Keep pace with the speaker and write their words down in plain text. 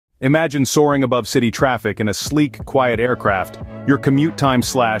Imagine soaring above city traffic in a sleek, quiet aircraft, your commute time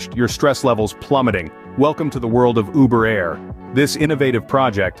slashed, your stress levels plummeting. Welcome to the world of Uber Air. This innovative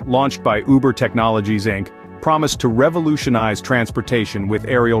project, launched by Uber Technologies Inc., promised to revolutionize transportation with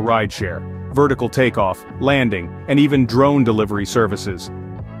aerial rideshare, vertical takeoff, landing, and even drone delivery services.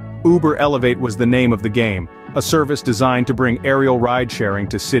 Uber Elevate was the name of the game, a service designed to bring aerial ride-sharing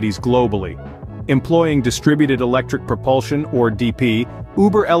to cities globally. Employing distributed electric propulsion, or DP,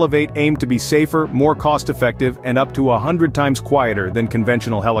 Uber Elevate aimed to be safer, more cost-effective, and up to 100 times quieter than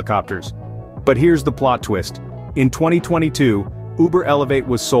conventional helicopters. But here's the plot twist. In 2022, Uber Elevate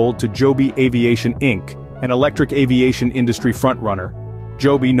was sold to Joby Aviation Inc., an electric aviation industry frontrunner.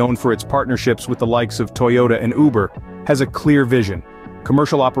 Joby, known for its partnerships with the likes of Toyota and Uber, has a clear vision: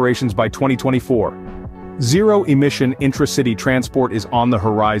 commercial operations by 2024. Zero-emission intra-city transport is on the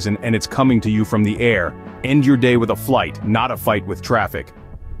horizon, and it's coming to you from the air. End your day with a flight, not a fight with traffic.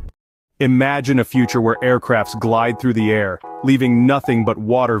 Imagine a future where aircrafts glide through the air, leaving nothing but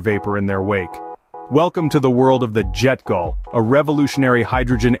water vapor in their wake. Welcome to the world of the jet Gull, a revolutionary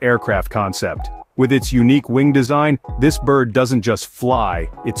hydrogen aircraft concept. With its unique wing design, this bird doesn't just fly,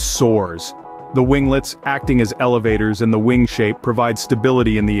 it soars. The winglets, acting as elevators, and the wing shape provide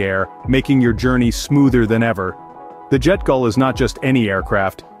stability in the air, making your journey smoother than ever. The jet Gull is not just any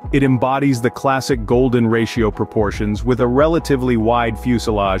aircraft, it embodies the classic golden ratio proportions with a relatively wide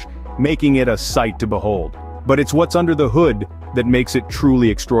fuselage, making it a sight to behold. But it's what's under the hood that makes it truly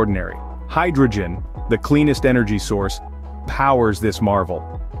extraordinary. Hydrogen, the cleanest energy source, powers this marvel.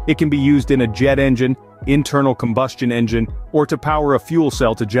 It can be used in a jet engine, internal combustion engine, or to power a fuel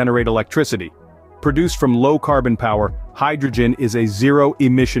cell to generate electricity. Produced from low-carbon power, hydrogen is a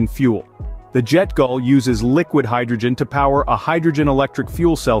zero-emission fuel. The jet Gull uses liquid hydrogen to power a hydrogen-electric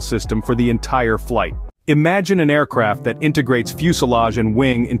fuel cell system for the entire flight. Imagine an aircraft that integrates fuselage and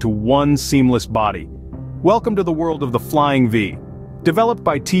wing into one seamless body. Welcome to the world of the Flying V. Developed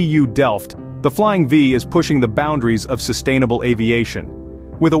by TU Delft, the Flying V is pushing the boundaries of sustainable aviation.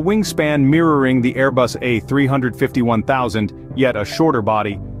 With a wingspan mirroring the Airbus A351,000, yet a shorter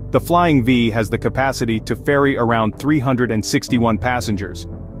body, the Flying V has the capacity to ferry around 361 passengers.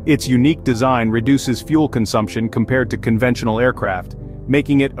 Its unique design reduces fuel consumption compared to conventional aircraft,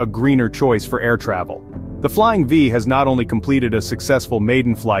 making it a greener choice for air travel. The Flying V has not only completed a successful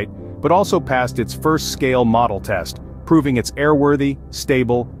maiden flight, but also passed its first scale model test, proving it's airworthy,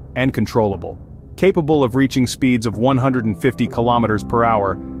 stable, and controllable. Capable of reaching speeds of 150 kilometers per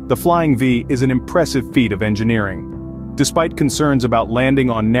hour, the Flying V is an impressive feat of engineering. Despite concerns about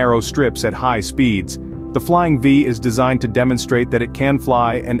landing on narrow strips at high speeds, the Flying V is designed to demonstrate that it can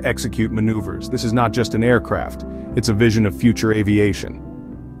fly and execute maneuvers. This is not just an aircraft, it's a vision of future aviation.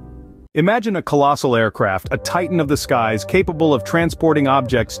 Imagine a colossal aircraft, a titan of the skies capable of transporting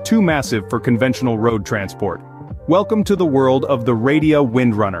objects too massive for conventional road transport. Welcome to the world of the Radia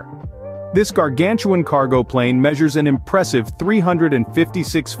Windrunner. This gargantuan cargo plane measures an impressive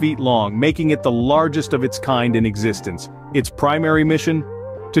 356 feet long, making it the largest of its kind in existence. Its primary mission?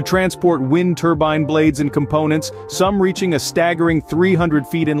 To transport wind turbine blades and components, some reaching a staggering 300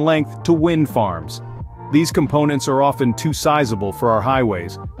 feet in length, to wind farms. These components are often too sizable for our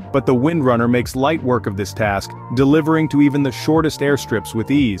highways, but the Windrunner makes light work of this task, delivering to even the shortest airstrips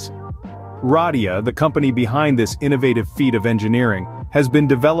with ease. Radia, the company behind this innovative feat of engineering, has been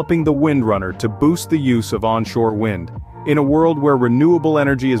developing the Windrunner to boost the use of onshore wind. In a world where renewable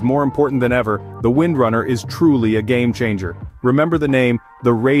energy is more important than ever, the Windrunner is truly a game-changer. Remember the name,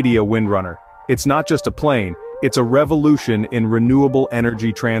 the Radia Windrunner. It's not just a plane, it's a revolution in renewable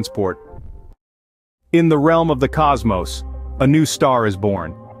energy transport. In the realm of the cosmos, a new star is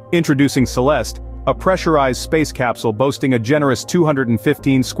born. Introducing Celeste, a pressurized space capsule boasting a generous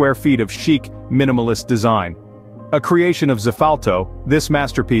 215 square feet of chic, minimalist design. A creation of Zafalto, this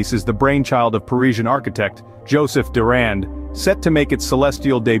masterpiece is the brainchild of Parisian architect Joseph Durand, set to make its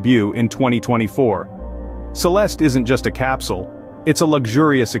celestial debut in 2024. Celeste isn't just a capsule, it's a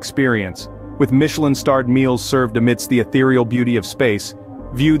luxurious experience, with Michelin-starred meals served amidst the ethereal beauty of space,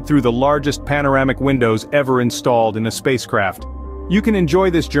 viewed through the largest panoramic windows ever installed in a spacecraft. You can enjoy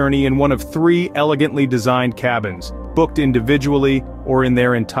this journey in one of 3 elegantly designed cabins, booked individually or in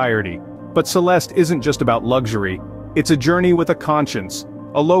their entirety. But Celeste isn't just about luxury, it's a journey with a conscience,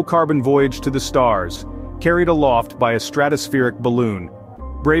 a low-carbon voyage to the stars, carried aloft by a stratospheric balloon.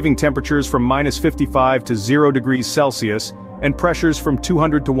 Braving temperatures from -55 to 0 degrees Celsius, and pressures from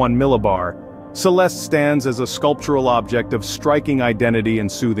 200 to 1 millibar, Celeste stands as a sculptural object of striking identity and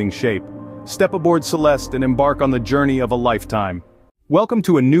soothing shape. Step aboard Celeste and embark on the journey of a lifetime. Welcome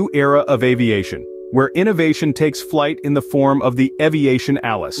to a new era of aviation. where innovation takes flight in the form of the Aviation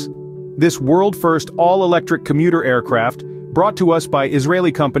Alice. This world-first all-electric commuter aircraft, brought to us by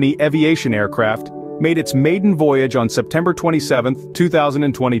Israeli company Aviation Aircraft, made its maiden voyage on September 27,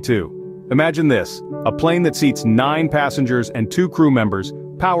 2022. Imagine this, a plane that seats 9 passengers and 2 crew members,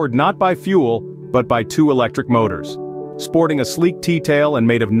 powered not by fuel, but by 2 electric motors. Sporting a sleek T-tail and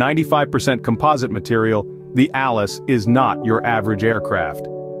made of 95% composite material, the Alice is not your average aircraft.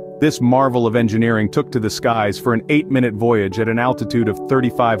 This marvel of engineering took to the skies for an 8-minute voyage at an altitude of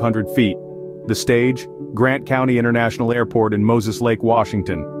 3,500 feet. The stage, Grant County International Airport in Moses Lake,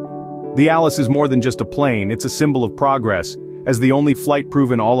 Washington. The Alice is more than just a plane, it's a symbol of progress. As the only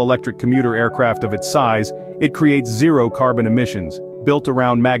flight-proven all-electric commuter aircraft of its size, it creates 0 carbon emissions. Built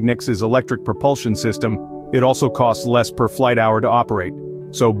around Magnix's electric propulsion system, it also costs less per flight hour to operate.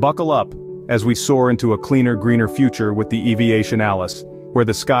 So buckle up, as we soar into a cleaner, greener future with the Aviation Alice, where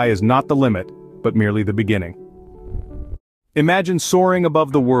the sky is not the limit, but merely the beginning. Imagine soaring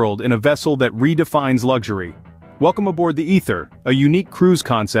above the world in a vessel that redefines luxury. Welcome aboard the Ether, a unique cruise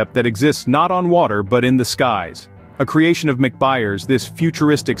concept that exists not on water but in the skies. A creation of McBuyers, this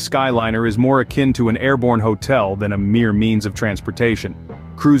futuristic skyliner is more akin to an airborne hotel than a mere means of transportation.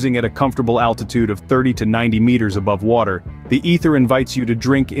 Cruising at a comfortable altitude of 30 to 90 meters above water, the Ether invites you to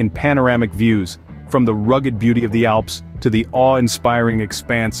drink in panoramic views, from the rugged beauty of the Alps to the awe-inspiring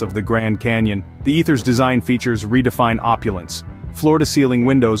expanse of the Grand Canyon. The Ether's design features redefine opulence. Floor-to-ceiling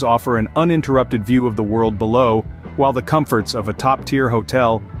windows offer an uninterrupted view of the world below, while the comforts of a top-tier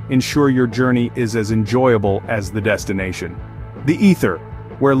hotel ensure your journey is as enjoyable as the destination. The Ether,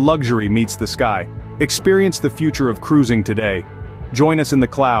 where luxury meets the sky. Experience the future of cruising today. Join us in the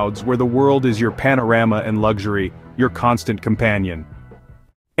clouds, where the world is your panorama and luxury, your constant companion.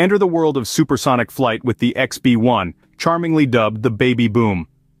 Enter the world of supersonic flight with the XB-1, charmingly dubbed the Baby Boom.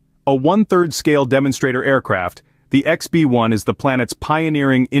 A 1/3 scale demonstrator aircraft, the XB-1 is the planet's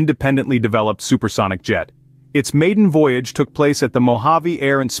pioneering independently developed supersonic jet. Its maiden voyage took place at the Mojave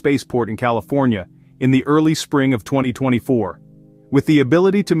Air and Spaceport in California, in the early spring of 2024. With the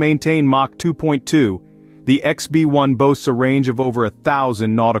ability to maintain Mach 2.2, the XB-1 boasts a range of over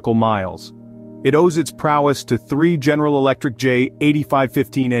 1,000 nautical miles. It owes its prowess to 3 General Electric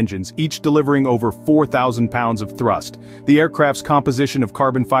J8515 engines, each delivering over 4,000 pounds of thrust. The aircraft's composition of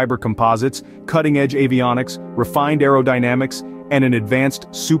carbon fiber composites, cutting-edge avionics, refined aerodynamics, and an advanced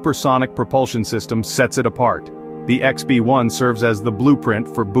supersonic propulsion system sets it apart. The XB-1 serves as the blueprint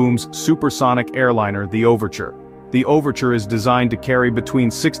for Boom's supersonic airliner, the Overture. The Overture is designed to carry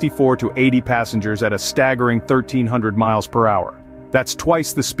between 64 to 80 passengers at a staggering 1,300 miles per hour. That's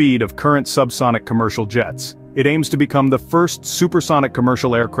twice the speed of current subsonic commercial jets. It aims to become the first supersonic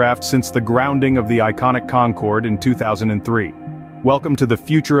commercial aircraft since the grounding of the iconic Concorde in 2003. Welcome to the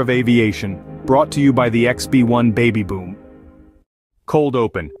future of aviation, brought to you by the XB-1 Baby Boom. Cold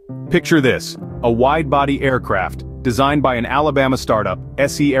open. Picture this, a wide-body aircraft, designed by an Alabama startup,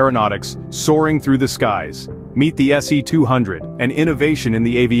 SE Aeronautics, soaring through the skies. Meet the SE-200, an innovation in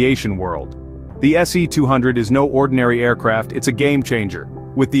the aviation world. The SE-200 is no ordinary aircraft, it's a game-changer.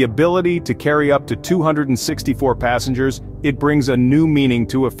 With the ability to carry up to 264 passengers, it brings a new meaning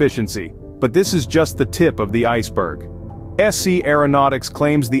to efficiency. But this is just the tip of the iceberg. SE Aeronautics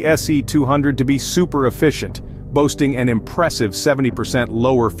claims the SE-200 to be super efficient, boasting an impressive 70%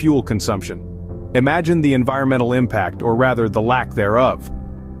 lower fuel consumption. Imagine the environmental impact, or rather the lack thereof.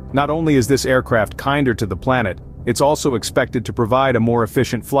 Not only is this aircraft kinder to the planet, it's also expected to provide a more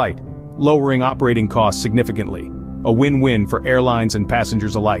efficient flight, lowering operating costs significantly. A win-win for airlines and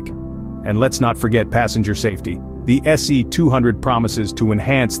passengers alike. And let's not forget passenger safety. The SE-200 promises to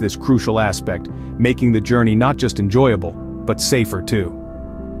enhance this crucial aspect, making the journey not just enjoyable, but safer too.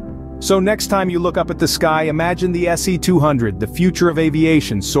 So next time you look up at the sky, imagine the SE-200, the future of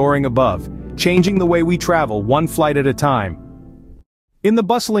aviation, soaring above, changing the way we travel one flight at a time. In the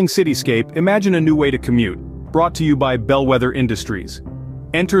bustling cityscape, imagine a new way to commute, brought to you by Bellwether Industries.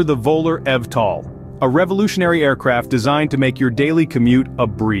 Enter the Voler Evall, a revolutionary aircraft designed to make your daily commute a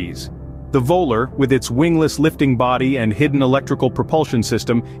breeze. The Voler, with its wingless lifting body and hidden electrical propulsion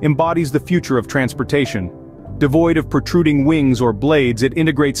system, embodies the future of transportation. Devoid of protruding wings or blades, it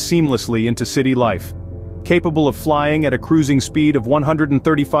integrates seamlessly into city life. Capable of flying at a cruising speed of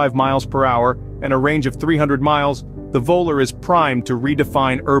 135 miles per hour and a range of 300 miles, the Voler is primed to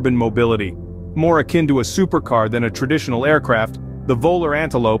redefine urban mobility. More akin to a supercar than a traditional aircraft, the Voler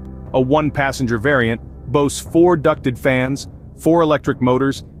Antelope, a one-passenger variant, boasts 4 ducted fans, 4 electric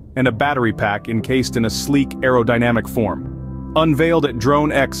motors, and a battery pack encased in a sleek aerodynamic form. Unveiled at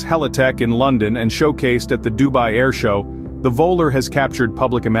Drone X Helitech in London and showcased at the Dubai Air Show, the Voler has captured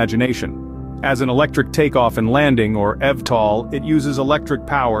public imagination. As an electric takeoff and landing, or EVTOL, it uses electric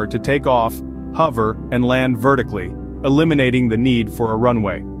power to take off, hover, and land vertically, eliminating the need for a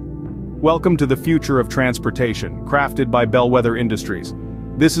runway. Welcome to the future of transportation, crafted by Bellwether Industries.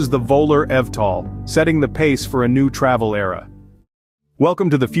 This is the Voler Evall, setting the pace for a new travel era.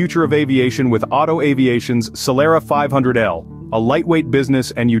 Welcome to the future of aviation with Auto Aviation's Cera 500L, a lightweight business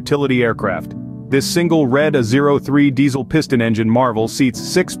and utility aircraft. This single red A03 diesel piston engine marvel seats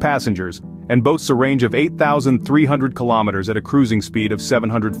 6 passengers and boasts a range of 8,300 kilometers at a cruising speed of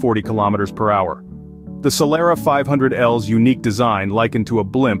 740 kilometers per hour. The Cera 500L's unique design, likened to a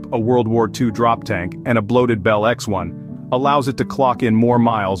blimp, a World War II drop tank, and a bloated Bell X-1, allows it to clock in more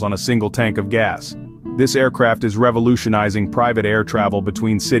miles on a single tank of gas. This aircraft is revolutionizing private air travel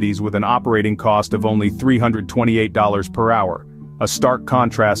between cities with an operating cost of only $328 per hour, a stark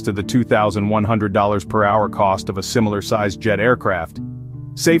contrast to the $2,100 per hour cost of a similar-sized jet aircraft.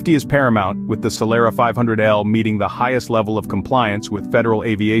 Safety is paramount, with the Cera 500L meeting the highest level of compliance with Federal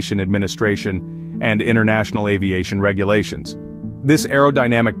Aviation Administration and international aviation regulations. This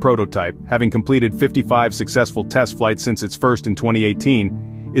aerodynamic prototype, having completed 55 successful test flights since its first in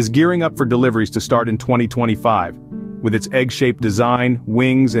 2018, is gearing up for deliveries to start in 2025. With its egg-shaped design,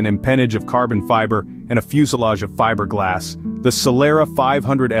 wings and empennage of carbon fiber, and a fuselage of fiberglass, the Cera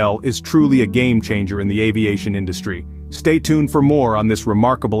 500L is truly a game-changer in the aviation industry. Stay tuned for more on this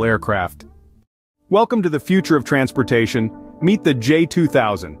remarkable aircraft. Welcome to the future of transportation. Meet the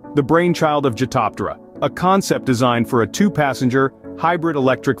J2000, the brainchild of Jetoptera, a concept designed for a 2-passenger, hybrid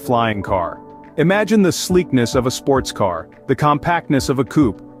electric flying car. Imagine the sleekness of a sports car, the compactness of a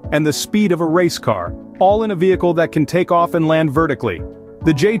coupe, and the speed of a race car, all in a vehicle that can take off and land vertically.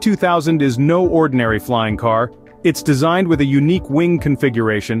 The J2000 is no ordinary flying car. It's designed with a unique wing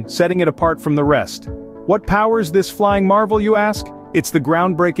configuration, setting it apart from the rest. What powers this flying marvel, you ask? It's the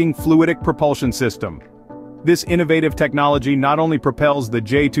groundbreaking fluidic propulsion system. This innovative technology not only propels the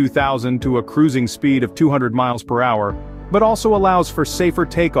J2000 to a cruising speed of 200 miles per hour, but also allows for safer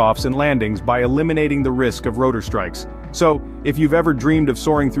takeoffs and landings by eliminating the risk of rotor strikes. So, if you've ever dreamed of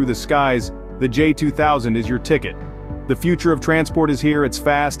soaring through the skies, the J2000 is your ticket. The future of transport is here, it's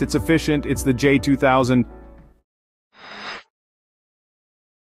fast, it's efficient, it's the J2000.